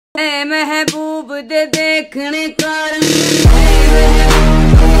महबूब दे देखने कारण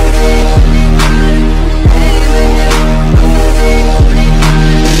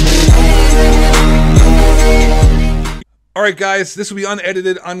Alright guys, this will be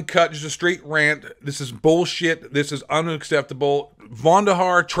unedited, uncut, just a straight rant. This is bullshit. This is unacceptable.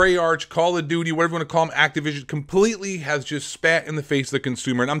 Vondahar, Treyarch, Call of Duty, whatever you want to call them, Activision, completely has just spat in the face of the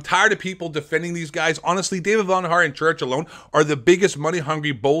consumer. And I'm tired of people defending these guys. Honestly, David Vondahar and Treyarch alone are the biggest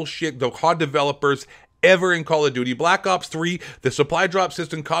money-hungry bullshit, the COD developers ever in Call of Duty. Black Ops 3, the supply drop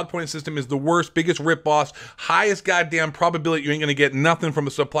system, COD point system is the worst, biggest rip-offs, highest goddamn probability you ain't gonna get nothing from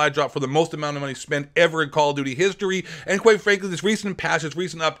a supply drop for the most amount of money spent ever in Call of Duty history. And quite frankly, this recent patch, this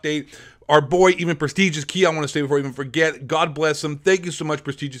recent update, our boy, even Prestigious Key, I want to say before I even forget, God bless him. Thank you so much,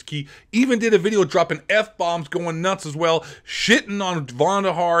 Prestigious Key. Even did a video dropping F-bombs, going nuts as well, shitting on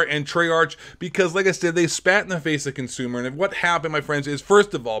Vondahar and Treyarch because, like I said, they spat in the face of the consumer. And what happened, my friends, is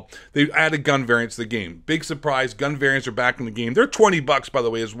first of all, they added gun variants to the game. Big surprise, gun variants are back in the game. They're 20 bucks, by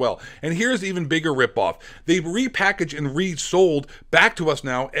the way, as well. And here's the even bigger ripoff. They repackaged and resold back to us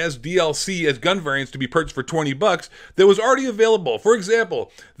now as DLC, as gun variants to be purchased for 20 bucks that was already available. For example,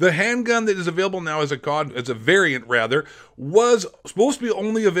 the handgun that is available now as a variant rather, was supposed to be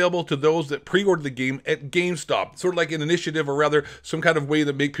only available to those that pre-ordered the game at GameStop. Sort of like an initiative, or rather some kind of way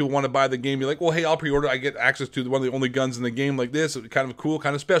to make people want to buy the game. You're like, well, hey, I'll pre-order, I get access to one of the only guns in the game like this. It's kind of cool,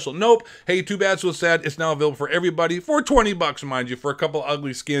 kind of special. Nope. Hey, too bad, so sad. It's now available for everybody for 20 bucks, mind you, for a couple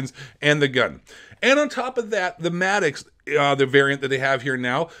ugly skins and the gun. And on top of that, the Maddox, the variant that they have here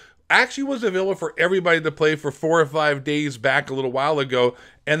now, actually was available for everybody to play for 4 or 5 days back a little while ago,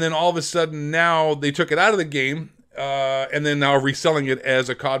 and then all of a sudden now they took it out of the game, and then now reselling it as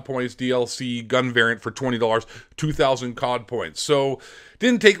a COD Points DLC gun variant for $20, 2,000 COD points. So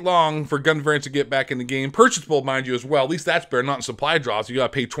didn't take long for gun variants to get back in the game. Purchasable, mind you, as well. At least that's better, not in supply drops. You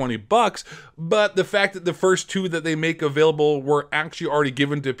gotta pay 20 bucks. But the fact that the first two that they make available were actually already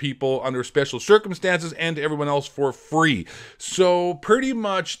given to people under special circumstances and to everyone else for free. So pretty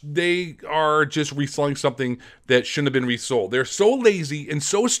much they are just reselling something that shouldn't have been resold. They're so lazy and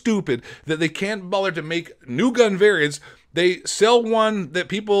so stupid that they can't bother to make new gun variants. They sell one that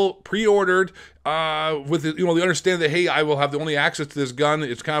people pre-ordered with the, the understanding that, hey, I will have the only access to this gun.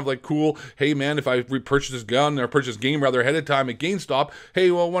 It's kind of like cool. Hey, man, if I repurchase this gun or purchase this game rather ahead of time at GameStop, hey,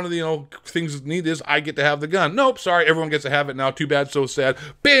 well, one of the things neat is I get to have the gun. Nope, sorry, everyone gets to have it now. Too bad, so sad.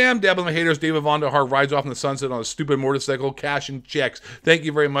 Bam, dab on the haters. David Vondahar rides off in the sunset on a stupid motorcycle, cashing checks. Thank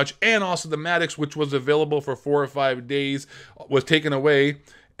you very much. And also the Maddox, which was available for 4 or 5 days, was taken away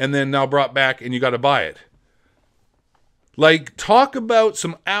and then now brought back, and you got to buy it. Like, talk about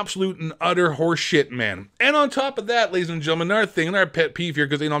some absolute and utter horseshit, man. And on top of that, ladies and gentlemen, another thing, another pet peeve here,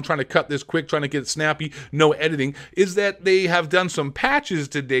 because I'm trying to cut this quick, trying to get it snappy, no editing, is that they have done some patches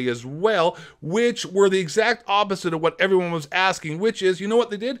today as well, which were the exact opposite of what everyone was asking, which is, you know what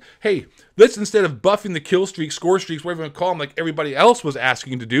they did? Hey, let's, instead of buffing the kill streaks, score streaks, whatever you want to call them, like everybody else was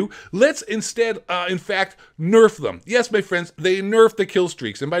asking to do, let's instead, in fact, nerf them. Yes, my friends, they nerfed the kill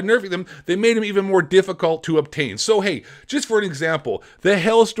streaks, and by nerfing them, they made them even more difficult to obtain. So, hey, just for an example, the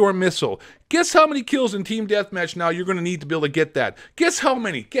Hellstorm missile. Guess how many kills in Team Deathmatch now you're going to need to be able to get that? Guess how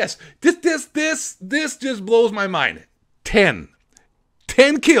many? Guess. This just blows my mind. 10.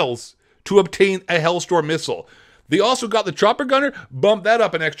 10 kills to obtain a Hellstorm missile. They also got the chopper gunner, bumped that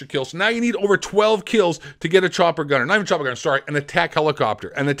up an extra kill. So now you need over 12 kills to get a chopper gunner. Not even chopper gunner, sorry, an attack helicopter.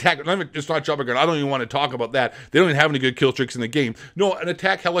 An attack, it's not a chopper gunner. I don't even want to talk about that. They don't even have any good kill streaks in the game. No, an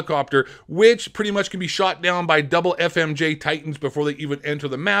attack helicopter, which pretty much can be shot down by double FMJ Titans before they even enter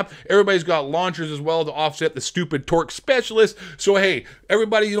the map. Everybody's got launchers as well to offset the stupid torque specialist. So hey,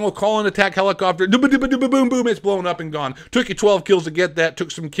 everybody, call an attack helicopter. Boom, boom, boom, it's blown up and gone. Took you 12 kills to get that.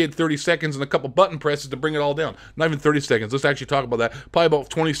 Took some kid 30 seconds and a couple button presses to bring it all down. Not even 30 seconds. Let's actually talk about that. Probably about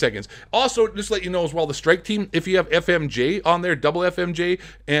 20 seconds. Also, just to let you know as well, the strike team, if you have FMJ on there, double FMJ,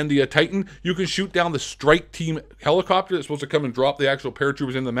 and the Titan, you can shoot down the strike team helicopter that's supposed to come and drop the actual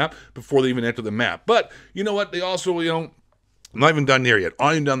paratroopers in the map before they even enter the map. But, you know what? They also, I'm not even done there yet.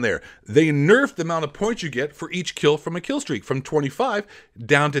 I'm done there. They nerfed the amount of points you get for each kill from a kill streak from 25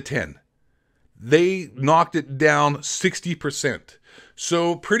 down to 10. They knocked it down 60%.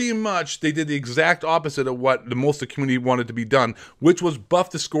 So pretty much they did the exact opposite of what the most of the community wanted to be done, which was buff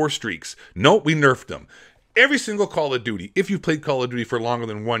the score streaks. No, we nerfed them. Every single Call of Duty, if you've played Call of Duty for longer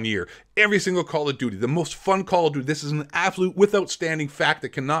than 1 year, every single Call of Duty, the most fun Call of Duty, this is an absolute outstanding fact that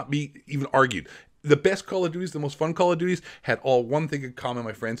cannot be even argued. The best Call of Duties, the most fun Call of Duties, had all one thing in common,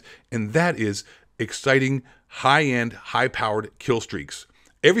 my friends, and that is exciting, high-end, high-powered kill streaks.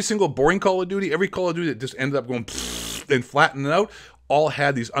 Every single boring Call of Duty, every Call of Duty that just ended up going and flattening out, all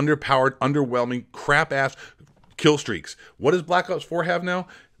had these underpowered, underwhelming, crap-ass kill streaks. What does Black Ops 4 have now?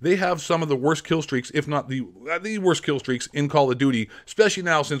 They have some of the worst kill streaks, if not the worst kill streaks in Call of Duty, especially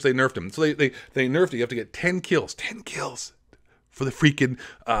now since they nerfed them. So they nerfed it. You have to get 10 kills. 10 kills for the freaking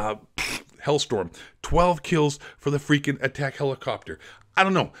Hellstorm. 12 kills for the freaking attack helicopter. I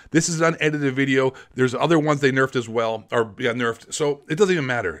don't know. This is an unedited video. There's other ones they nerfed as well, or yeah, nerfed. So it doesn't even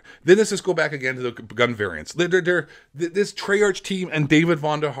matter. Then let's just go back again to the gun variants. This Treyarch team and David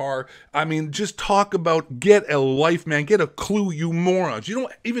Vonderhaar, I mean, just talk about get a life, man. Get a clue, you morons. You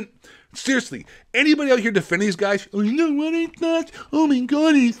don't even... Seriously, anybody out here defending these guys? Oh, you know what, it's not? Oh my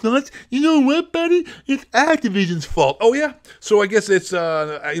god, it's not. You know what, buddy? It's Activision's fault. Oh yeah? So I guess it's,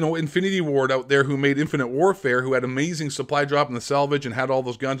 you know, Infinity Ward out there who made Infinite Warfare, who had amazing supply drop in the salvage and had all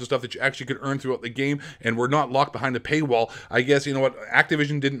those guns and stuff that you actually could earn throughout the game and were not locked behind a paywall. I guess, you know what,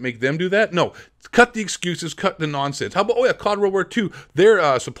 Activision didn't make them do that? No. Cut the excuses, cut the nonsense. How about, oh yeah, COD World War II,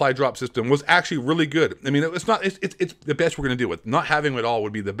 their supply drop system was actually really good. I mean, it's the best we're going to do with. Not having it all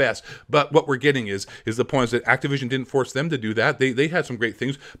would be the best. But what we're getting is the point is that Activision didn't force them to do that. They had some great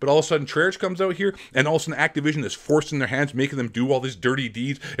things, but all of a sudden Treyarch comes out here, and all of a sudden Activision is forcing their hands, making them do all these dirty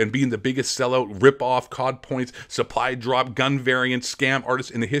deeds and being the biggest sellout, rip-off, COD points, supply drop, gun variant, scam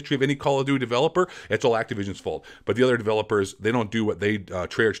artist in the history of any Call of Duty developer. It's all Activision's fault. But the other developers, they don't do what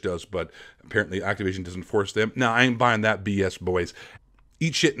Treyarch does, but apparently Activision doesn't force them. Now, I ain't buying that BS, boys.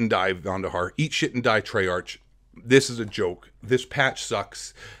 Eat shit and die, Vonderhaar. Eat shit and die, Treyarch. This is a joke. This patch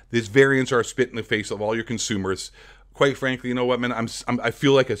sucks. These variants are a spit in the face of all your consumers. Quite frankly, you know what, man? I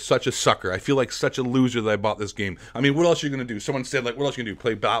feel like such a sucker. I feel like such a loser that I bought this game. I mean, what else are you going to do? Someone said, like, what else are you going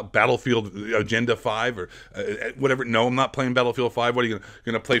to do? Play Battlefield Agenda 5 or whatever? No, I'm not playing Battlefield 5. What are you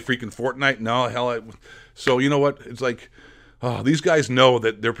going to play freaking Fortnite? No, hell. So, you know what? It's like... Oh, these guys know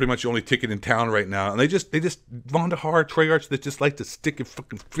that they're pretty much the only ticket in town right now, and they just Vonderhaar, Treyarch, that just like to stick a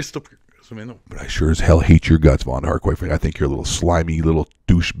fucking fist up your ass. I mean, but I sure as hell hate your guts, Vonderhaar. Quite frankly, I think you're a little slimy, little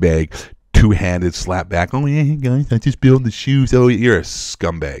douchebag, two-handed slapback. Oh yeah, guys, I just build the shoes. Oh, you're a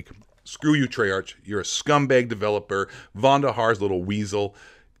scumbag. Screw you, Treyarch. You're a scumbag developer. Vonderhaar's little weasel.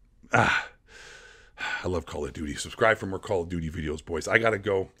 I love Call of Duty. Subscribe for more Call of Duty videos, boys. I gotta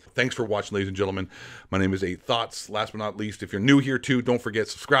go. Thanks for watching, ladies and gentlemen. My name is 8 Thoughts. Last but not least, if you're new here too, don't forget,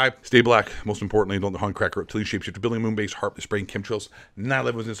 subscribe. Stay black. Most importantly, don't the hunt cracker up till you shapeshifter, building moon-based, heartless, spraying chemtrails.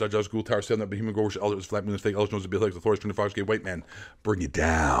 9/11 was inside Josh Ghoul Tower 7, that Behemoth Gorge, Elders, Flat Moon, Fake, Elders, knows the Bill Hicks, the Flores, 25 Gay White Man. Bring you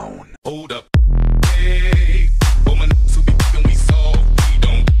down. Hold up.